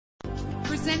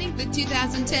Presenting the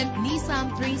 2010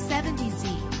 Nissan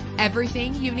 370Z.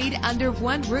 Everything you need under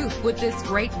one roof with this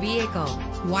great vehicle.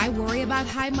 Why worry about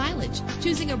high mileage?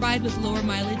 Choosing a ride with lower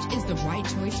mileage is the right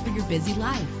choice for your busy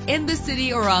life. In the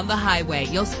city or on the highway,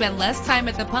 you'll spend less time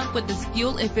at the pump with this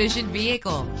fuel-efficient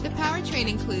vehicle. The powertrain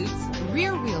includes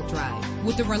rear-wheel drive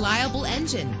with a reliable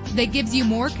engine that gives you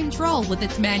more control with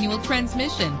its manual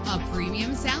transmission. A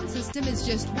premium sound system is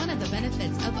just one of the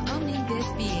benefits of owning this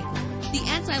vehicle. The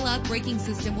anti-lock braking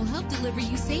system will help deliver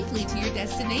you safely to your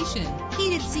destination.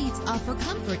 Heated seats offer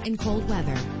comfort in cold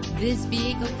weather. This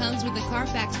vehicle comes with a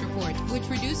Carfax report, which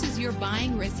reduces your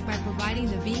buying risk by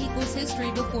providing the vehicle's history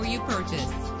before you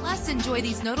purchase. Plus, enjoy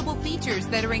these notable features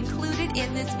that are included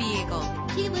in this vehicle: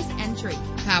 keyless entry,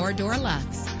 power door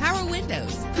locks, power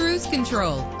windows, cruise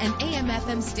control, an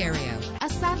AM/FM stereo, a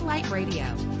satellite radio,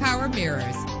 power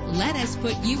mirrors. Let us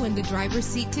put you in the driver's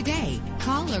seat today.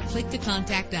 Call or click to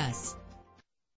contact us.